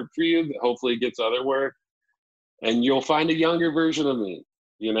good work for you that hopefully gets other work. And you'll find a younger version of me,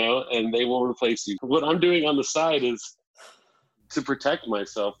 you know, and they will replace you. What I'm doing on the side is to protect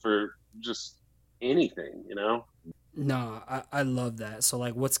myself for just anything, you know? No, I love that. So,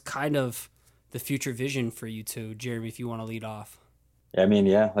 like, what's kind of the future vision for you two, Jeremy, if you want to lead off? I mean,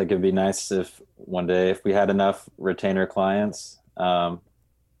 yeah, like it'd be nice if one day, if we had enough retainer clients. I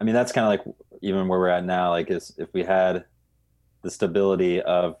mean, that's kind of like even where we're at now, like is if we had the stability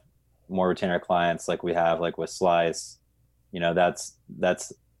of more retainer clients like we have, like with Slice, you know,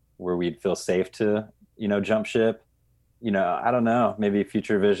 that's where we'd feel safe to, you know, jump ship. You know, I don't know, maybe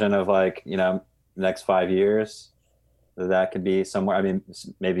future vision of like, you know, next 5 years, that could be somewhere. I mean,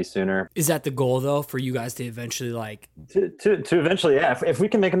 maybe sooner. Is that the goal though, for you guys to eventually like to eventually, yeah, if we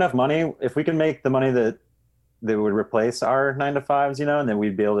can make enough money, if we can make the money that would replace our 9-to-5s, you know, and then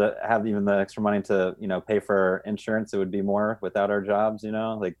we'd be able to have even the extra money to, you know, pay for our insurance, it would be more without our jobs, you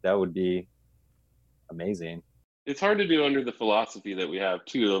know, like that would be amazing. It's hard to do under the philosophy that we have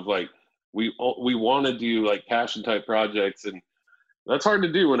too, of like, we want to do like passion type projects, and that's hard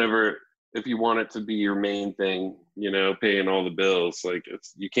to do whenever, if you want it to be your main thing, you know, paying all the bills. Like,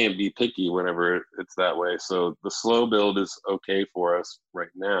 you can't be picky whenever it's that way. So the slow build is okay for us right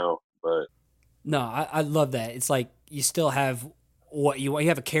now, but no, I love that. It's like you still have you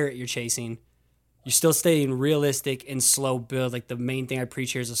have a carrot you're chasing. You're still staying realistic and slow build. Like, the main thing I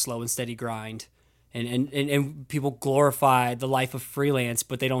preach here is a slow and steady grind. And people glorify the life of freelance,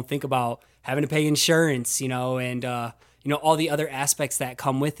 but they don't think about having to pay insurance, and all the other aspects that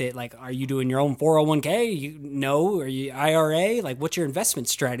come with it. Like, are you doing your own 401k? No. Are you IRA? Like, what's your investment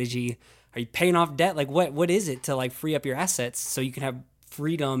strategy? Are you paying off debt? Like, what is it to like free up your assets so you can have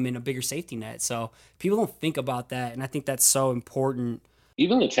freedom and a bigger safety net? So people don't think about that, and I think that's so important.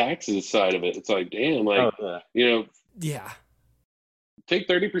 Even the taxes side of it, it's like, damn, like, Yeah. Take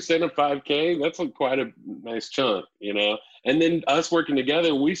 30% of 5K. That's like quite a nice chunk, And then us working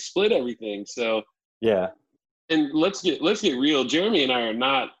together, we split everything. So yeah. And let's get real. Jeremy and I are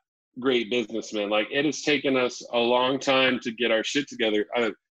not great businessmen. Like, it has taken us a long time to get our shit together.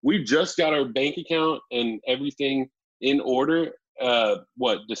 We just got our bank account and everything in order.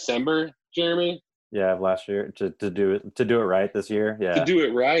 December, Jeremy? Yeah, last year to do it right this year. Yeah, to do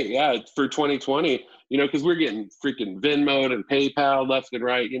it right. Yeah, for 2020. Because we're getting freaking Venmo and PayPal left and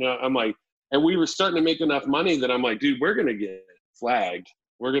right. I'm like, and we were starting to make enough money that I'm like, dude, we're gonna get flagged.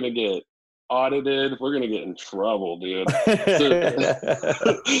 We're gonna get audited. We're gonna get in trouble, dude.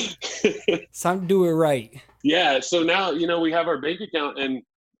 It's time to do it right. Yeah. So now we have our bank account, and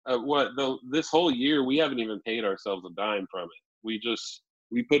this whole year we haven't even paid ourselves a dime from it.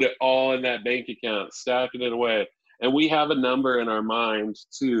 We put it all in that bank account, stacking it away. And we have a number in our mind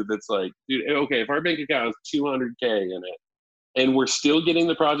too that's like, dude, okay, if our bank account has 200K in it and we're still getting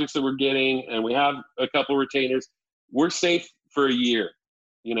the projects that we're getting and we have a couple retainers, we're safe for a year,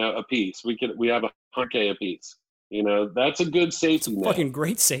 a piece. We have 100K a piece. That's a good safety net. Fucking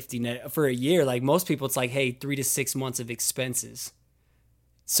great safety net for a year. Like, most people, it's like, hey, 3 to 6 months of expenses.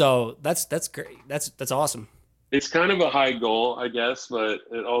 So that's great. That's awesome. It's kind of a high goal, I guess, but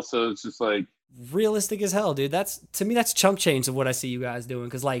it also is just like realistic as hell, dude. To me, that's chump change of what I see you guys doing.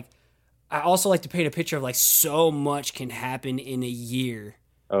 Because, like, I also like to paint a picture of, like, so much can happen in a year.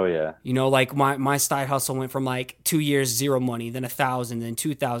 Oh yeah. Like my side hustle went from like 2 years, 0 money, then 1,000, then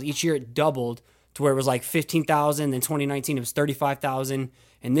 2,000. Each year it doubled to where it was like 15,000. Then 2019 it was 35,000,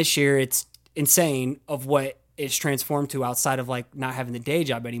 and this year it's insane of what it's transformed to outside of like not having the day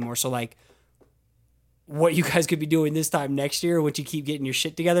job anymore. So like, what you guys could be doing this time next year, once you keep getting your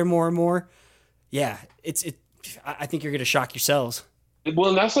shit together more and more. Yeah, I think you're gonna shock yourselves. Well,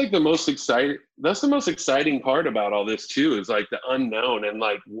 and that's like the most exciting part about all this too, is like the unknown and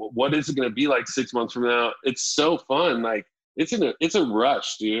like what is it going to be like 6 months from now. It's so fun. Like it's a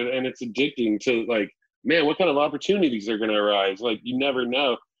rush, dude. And it's addicting to like, man, what kind of opportunities are going to arise? Like, you never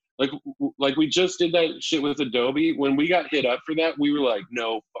know. Like we just did that shit with Adobe. When we got hit up for that, we were like,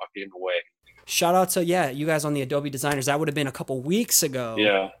 no fucking way. Shout out to, you guys on the Adobe Designers. That would have been a couple weeks ago.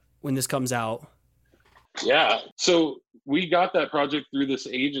 Yeah. When this comes out. Yeah. So we got that project through this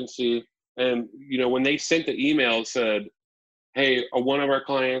agency, and when they sent the email, said, hey, one of our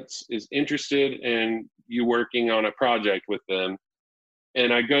clients is interested in you working on a project with them.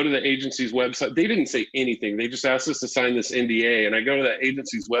 And I go to the agency's website. They didn't say anything. They just asked us to sign this NDA. And I go to the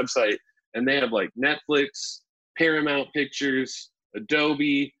agency's website, and they have like Netflix, Paramount Pictures,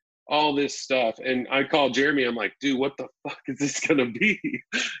 Adobe, all this stuff. And I called Jeremy. I'm like, dude, what the fuck is this going to be?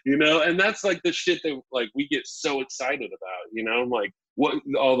 And that's like the shit that like we get so excited about, I'm like, what,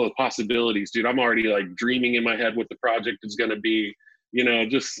 all the possibilities, dude. I'm already like dreaming in my head what the project is going to be,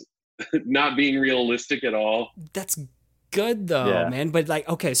 just not being realistic at all. That's good though, man. But like,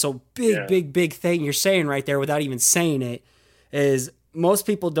 okay, so big thing you're saying right there without even saying it is most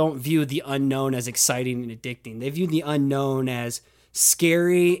people don't view the unknown as exciting and addicting. They view the unknown as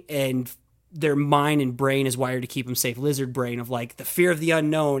scary, and their mind and brain is wired to keep them safe. Lizard brain of like the fear of the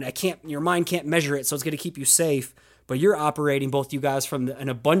unknown. Your mind can't measure it, so it's going to keep you safe. But you're operating, both you guys, from an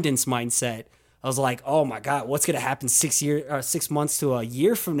abundance mindset. I was like, oh my God, what's going to happen 6 months to a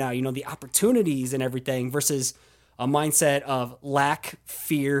year from now? The opportunities and everything, versus a mindset of lack,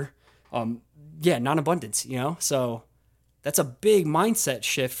 fear, non-abundance, So that's a big mindset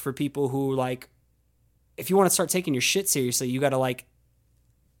shift for people who like, if you want to start taking your shit seriously, you got to like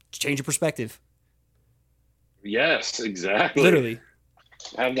change your perspective. Yes, exactly. Literally.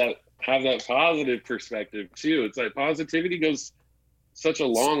 Have that positive perspective too. It's like positivity goes such a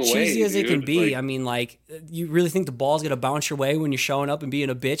long way. Cheesy as dude. It can be. Like, I mean, like, you really think the ball's going to bounce your way when you're showing up and being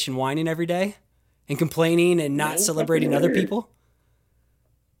a bitch and whining every day and complaining and not celebrating other people?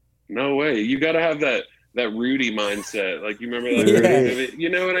 No way. You got to have that Rudy mindset. Like, you remember that? Yeah. You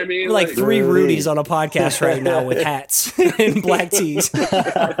know what I mean? We're like 3 Rudies on a podcast right now with hats and black tees.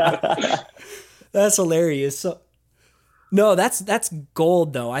 That's hilarious. So, no, that's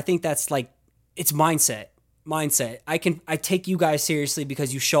gold though. I think that's like, it's mindset. I take you guys seriously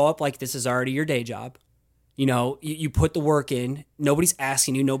because you show up like this is already your day job. You know, you put the work in. Nobody's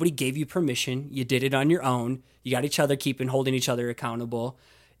asking you. Nobody gave you permission. You did it on your own. You got each other holding each other accountable.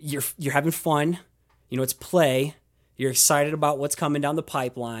 You're having fun. You know, it's play. You're excited about what's coming down the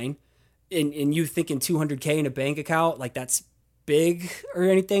pipeline. And you thinking $200K in a bank account, like that's big or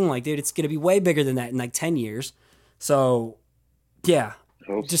anything. Like, dude, it's going to be way bigger than that in like 10 years. So, yeah,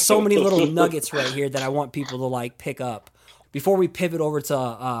 just so many little nuggets right here that I want people to like pick up. Before we pivot over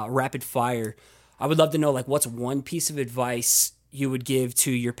to rapid fire, I would love to know, like, what's one piece of advice you would give to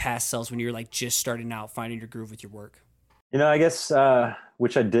your past selves when you're like just starting out, finding your groove with your work? You know, I guess,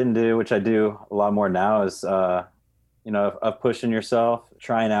 which I didn't do, which I do a lot more now, is, you know, of pushing yourself,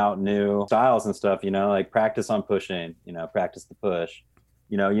 trying out new styles and stuff, you know, like practice on pushing, you know, practice the push.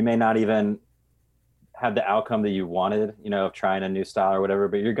 You know, you may not even have the outcome that you wanted, you know, of trying a new style or whatever,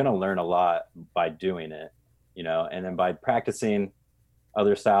 but you're going to learn a lot by doing it, you know, and then by practicing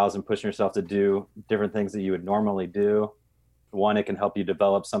other styles and pushing yourself to do different things that you would normally do. One, it can help you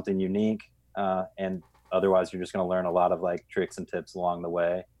develop something unique, and otherwise you're just going to learn a lot of like tricks and tips along the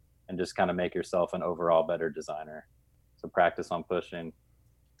way and just kind of make yourself an overall better designer. So practice on pushing.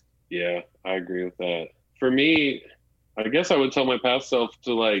 Yeah, I agree with that. For me, I guess I would tell my past self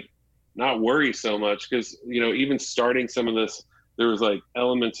to like not worry so much, because, you know, even starting some of this, there was like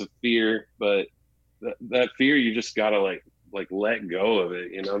elements of fear, but that fear, you just gotta like let go of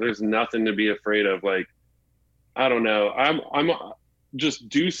it. You know, there's nothing to be afraid of. Like, I don't know. I'm just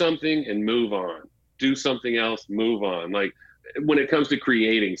do something and move on. Do something else, move on. Like when it comes to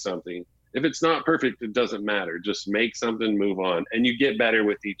creating something, if it's not perfect, it doesn't matter. Just make something, move on, and you get better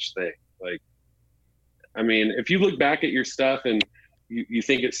with each thing. Like, I mean, if you look back at your stuff and you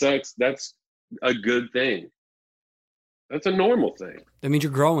think it sucks, that's a good thing. That's a normal thing. That means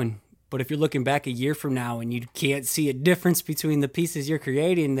you're growing. But if you're looking back a year from now and you can't see a difference between the pieces you're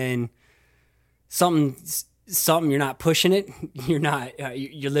creating, then something you're not pushing it. You're not.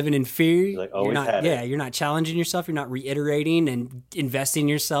 You're living in fear. You're not. Yeah, you're not challenging yourself. You're not reiterating and investing in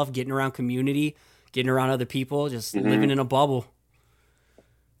yourself, getting around community, getting around other people, just living in a bubble.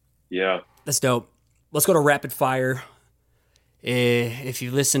 Yeah, that's dope. Let's go to rapid fire. If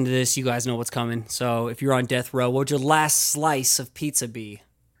you listen to this, you guys know what's coming. So if you're on death row, what would your last slice of pizza be?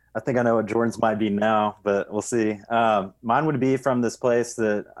 I think I know what Jordan's might be now, but we'll see. Mine would be from this place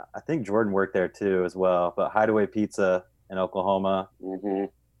that I think Jordan worked there too as well, but Hideaway Pizza in Oklahoma.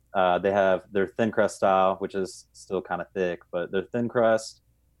 They have their thin crust style, which is still kind of thick, but their thin crust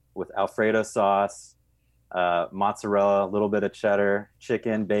with Alfredo sauce, mozzarella, a little bit of cheddar,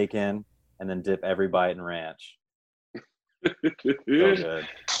 chicken, bacon, and then dip every bite in ranch. So good.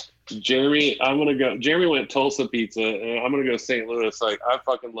 Jeremy went Tulsa Pizza, and I'm gonna go St. Louis. Like, I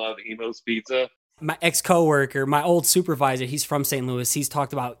fucking love Emo's Pizza. My ex-coworker, my old supervisor, he's from St. Louis. He's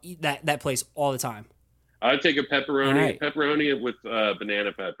talked about that place all the time. I'd take a pepperoni with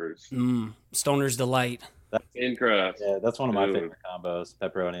banana peppers. Stoner's Delight. In crust. Yeah, that's one of my favorite combos,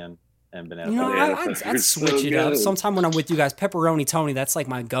 pepperoni and banana peppers. You know, I'd switch it up. Sometime when I'm with you guys, pepperoni Tony, that's like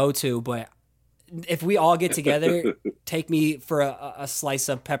my go-to, but if we all get together, take me for a slice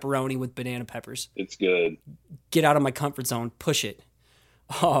of pepperoni with banana peppers. It's good. Get out of my comfort zone. Push it.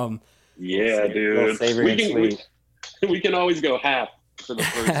 Yeah, dude. We can always go half for the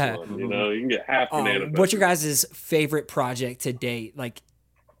first one. You know, you can get half banana peppers. What's your guys' favorite project to date, like,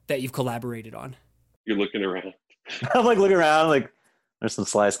 that you've collaborated on? You're looking around. I'm like looking around, like there's some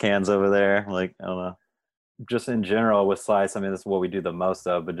Slice cans over there. Like, I don't know. Just in general with Slice, I mean, that's what we do the most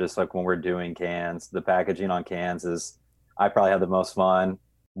of, but just like when we're doing cans, the packaging on cans is, I probably have the most fun.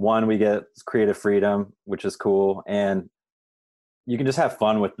 One, we get creative freedom, which is cool. And you can just have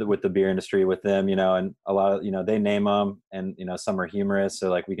fun with the beer industry with them, you know, and a lot of, you know, they name them and, you know, some are humorous.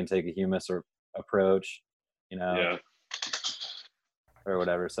 So like we can take a humorous approach, you know, or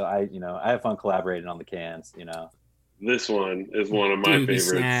whatever. So I have fun collaborating on the cans, you know. This one is one of my favorites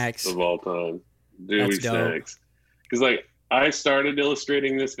snacks of all time. Dewey Snacks. Because like I started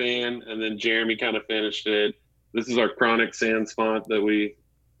illustrating this van and then Jeremy kind of finished it. This is our Chronic Sans font that we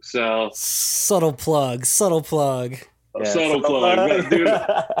sell. Subtle plug. Yeah, subtle plug. But, dude,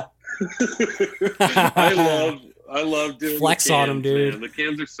 I love doing flex the cans, on them, dude. Man. The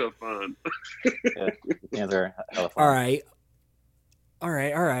cans are so fun. Yeah, the cans are hella fun. All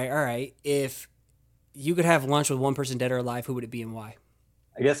right. If you could have lunch with one person dead or alive, who would it be and why?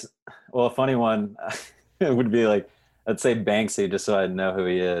 I guess, well, a funny one would be like, I'd say Banksy, just so I'd know who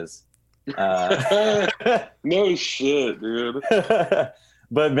he is. No shit, dude.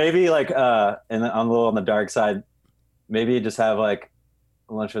 But maybe like, and on the dark side, maybe just have like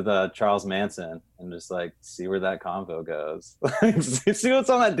lunch with Charles Manson and just like see where that convo goes. See what's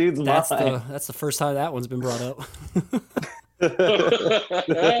on that dude's mind. That's the first time that one's been brought up.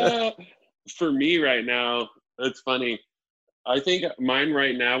 For me right now, it's funny. I think mine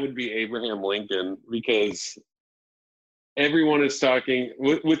right now would be Abraham Lincoln, because everyone is talking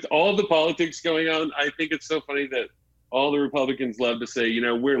with all the politics going on. I think it's so funny that all the Republicans love to say,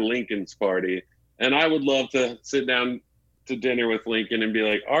 we're Lincoln's party. And I would love to sit down to dinner with Lincoln and be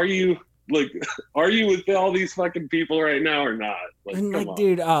like, are you with all these fucking people right now or not? And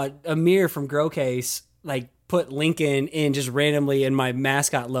dude, Amir from Grow Case, put Lincoln in just randomly in my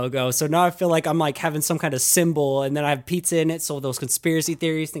mascot logo. So now I feel like I'm having some kind of symbol, and then I have pizza in it. So those conspiracy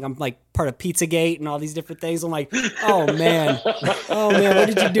theories think I'm part of Pizzagate and all these different things. I'm like, oh man, what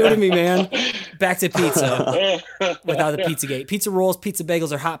did you do to me, man? Back to pizza without the Pizzagate. Pizza rolls, pizza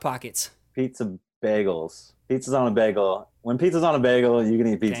bagels, or Hot Pockets. Pizza bagels. Pizza's on a bagel. When pizza's on a bagel, you can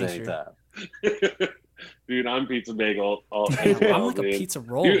eat pizza anytime. Dude, I'm pizza bagel. I'm like a pizza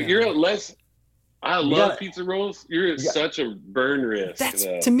roll. I love pizza rolls. You're at such a burn risk.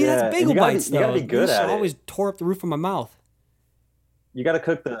 To me, that's bagel bites, though. You gotta be good at it. I always tore up the roof of my mouth. You got to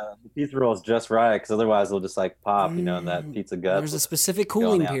cook the pizza rolls just right, because otherwise they'll just pop, in that pizza gut. There's a specific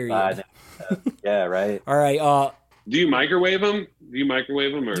cooling period. Yeah, right. All right. Do you microwave them? Or you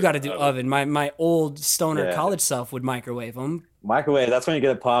got to do oven. My old stoner college self would microwave them. Microwave, that's when you get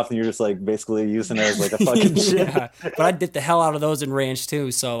it popped and you're just basically using it as a fucking shit. Yeah, but I dip the hell out of those in ranch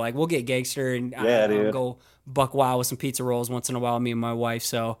too. So we'll get gangster and I'll go buck wild with some pizza rolls once in a while, me and my wife.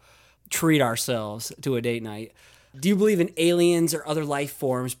 So treat ourselves to a date night. Do you believe in aliens or other life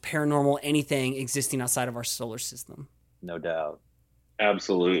forms, paranormal, anything existing outside of our solar system? No doubt.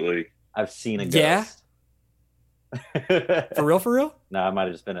 Absolutely. I've seen a ghost. Yeah. For real? No, it might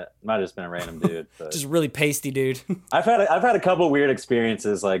have just been a random dude. But just really pasty dude. I've had a couple weird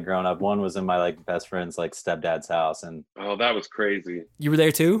experiences growing up. One was in my best friend's stepdad's house, and that was crazy. You were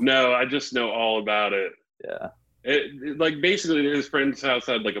there too? No, I just know all about it. Yeah. It basically his friend's house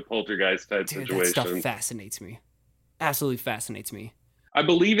had a poltergeist type situation. That stuff fascinates me. Absolutely fascinates me. I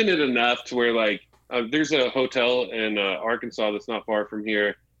believe in it enough to where there's a hotel in Arkansas that's not far from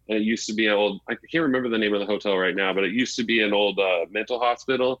here. And it used to be I can't remember the name of the hotel right now, but it used to be an old mental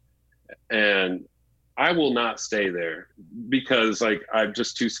hospital. And I will not stay there because I'm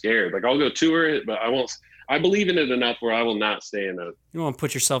just too scared. I'll go tour it, but I won't. I believe in it enough where I will not stay in it. You don't want to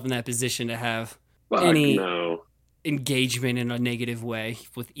put yourself in that position to have no engagement in a negative way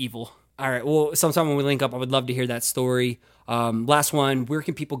with evil. All right. Well, sometime when we link up, I would love to hear that story. Last one, where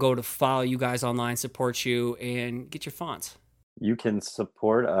can people go to follow you guys online, support you, and get your fonts? You can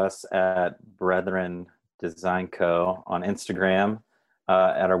support us at Brethren Design Co. on Instagram,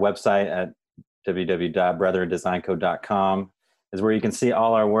 at our website at www.brethrendesignco.com is where you can see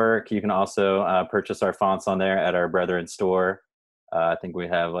all our work. You can also purchase our fonts on there at our Brethren store. I think we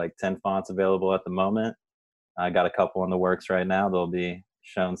have 10 fonts available at the moment. I got a couple in the works right now. They'll be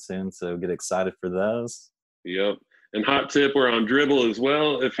shown soon, so get excited for those. Yep. And hot tip, we're on Dribbble as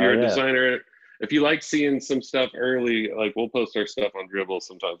well. If you're a designer, if you like seeing some stuff early, we'll post our stuff on Dribbble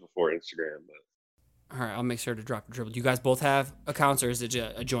sometimes before Instagram. But. All right, I'll make sure to drop a Dribbble. Do you guys both have accounts, or is it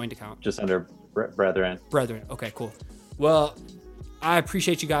a joined account? Just under Brethren. Brethren. Okay, cool. Well, I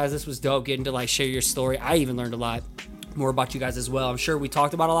appreciate you guys. This was dope getting to share your story. I even learned a lot more about you guys as well. I'm sure we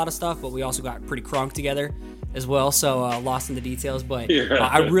talked about a lot of stuff, but we also got pretty crunk together as well, so lost in the details. But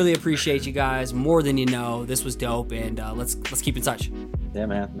I really appreciate you guys more than you know. This was dope, and let's keep in touch. Yeah,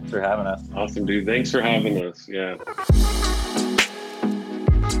 man. Thanks for having us. Awesome, dude. Thanks for having us. Yeah.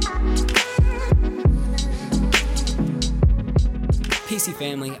 PC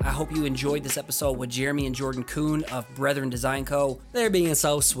family, I hope you enjoyed this episode with Jeremy and Jordan Kuhn of Brethren Design Co. They're being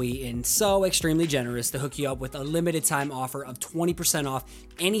so sweet and so extremely generous to hook you up with a limited time offer of 20% off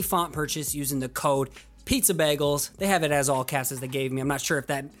any font purchase using the code Pizza Bagels. They have it as all caps as they gave me. I'm not sure if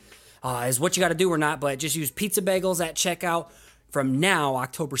that is what you got to do or not, but just use Pizza Bagels at checkout. From now,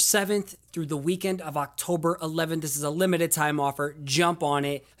 October 7th through the weekend of October 11th. This is a limited time offer. Jump on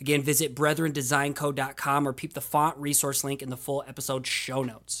it. Again, visit brethrendesignco.com or peep the font resource link in the full episode show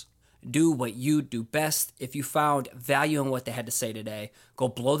notes. Do what you do best. If you found value in what they had to say today, go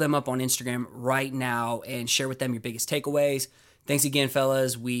blow them up on Instagram right now and share with them your biggest takeaways. Thanks again,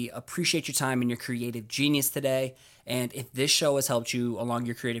 fellas. We appreciate your time and your creative genius today. And if this show has helped you along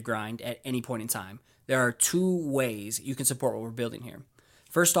your creative grind at any point in time, there are two ways you can support what we're building here.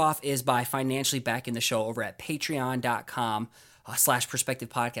 First off is by financially backing the show over at patreon.com/perspective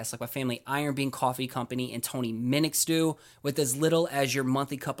podcast, like my family Iron Bean Coffee Company and Tony Minix do. With as little as your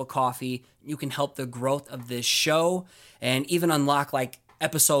monthly cup of coffee, you can help the growth of this show and even unlock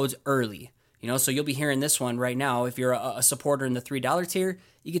episodes early. So you'll be hearing this one right now. If you're a supporter in the $3 tier,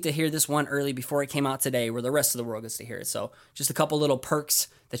 you get to hear this one early before it came out today, where the rest of the world gets to hear it. So just a couple little perks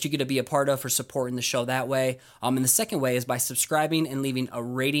that you get to be a part of for supporting the show that way. And the second way is by subscribing and leaving a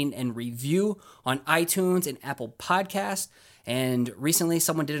rating and review on iTunes and Apple Podcasts. And recently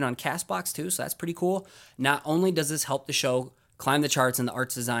someone did it on CastBox too, so that's pretty cool. Not only does this help the show climb the charts in the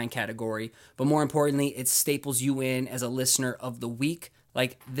arts design category, but more importantly, it staples you in as a listener of the week,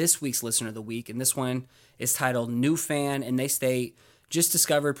 like this week's listener of the week. And this one is titled New Fan, and they state, just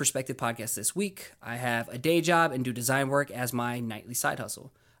discovered Perspective Podcast this week. I have a day job and do design work as my nightly side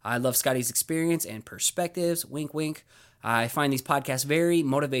hustle. I love Scotty's experience and perspectives, wink, wink. I find these podcasts very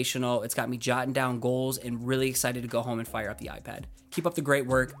motivational. It's got me jotting down goals and really excited to go home and fire up the iPad. Keep up the great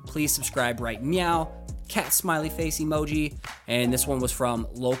work. Please subscribe right meow. Cat smiley face emoji. And this one was from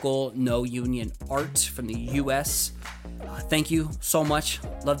Local No Union Art from the US. Thank you so much.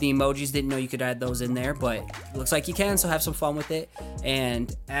 Love the emojis. Didn't know you could add those in there, but it looks like you can, so have some fun with it.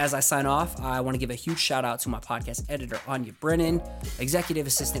 And as I sign off, I want to give a huge shout out to my podcast editor, Anya Brennan, executive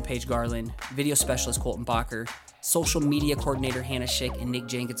assistant, Paige Garland, video specialist, Colton Bacher, social media coordinator, Hannah Schick, and Nick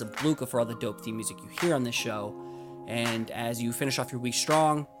Jenkins of Bluka for all the dope theme music you hear on this show. And as you finish off your week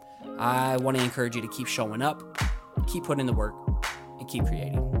strong, I want to encourage you to keep showing up, keep putting in the work, and keep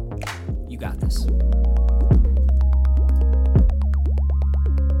creating. You got this.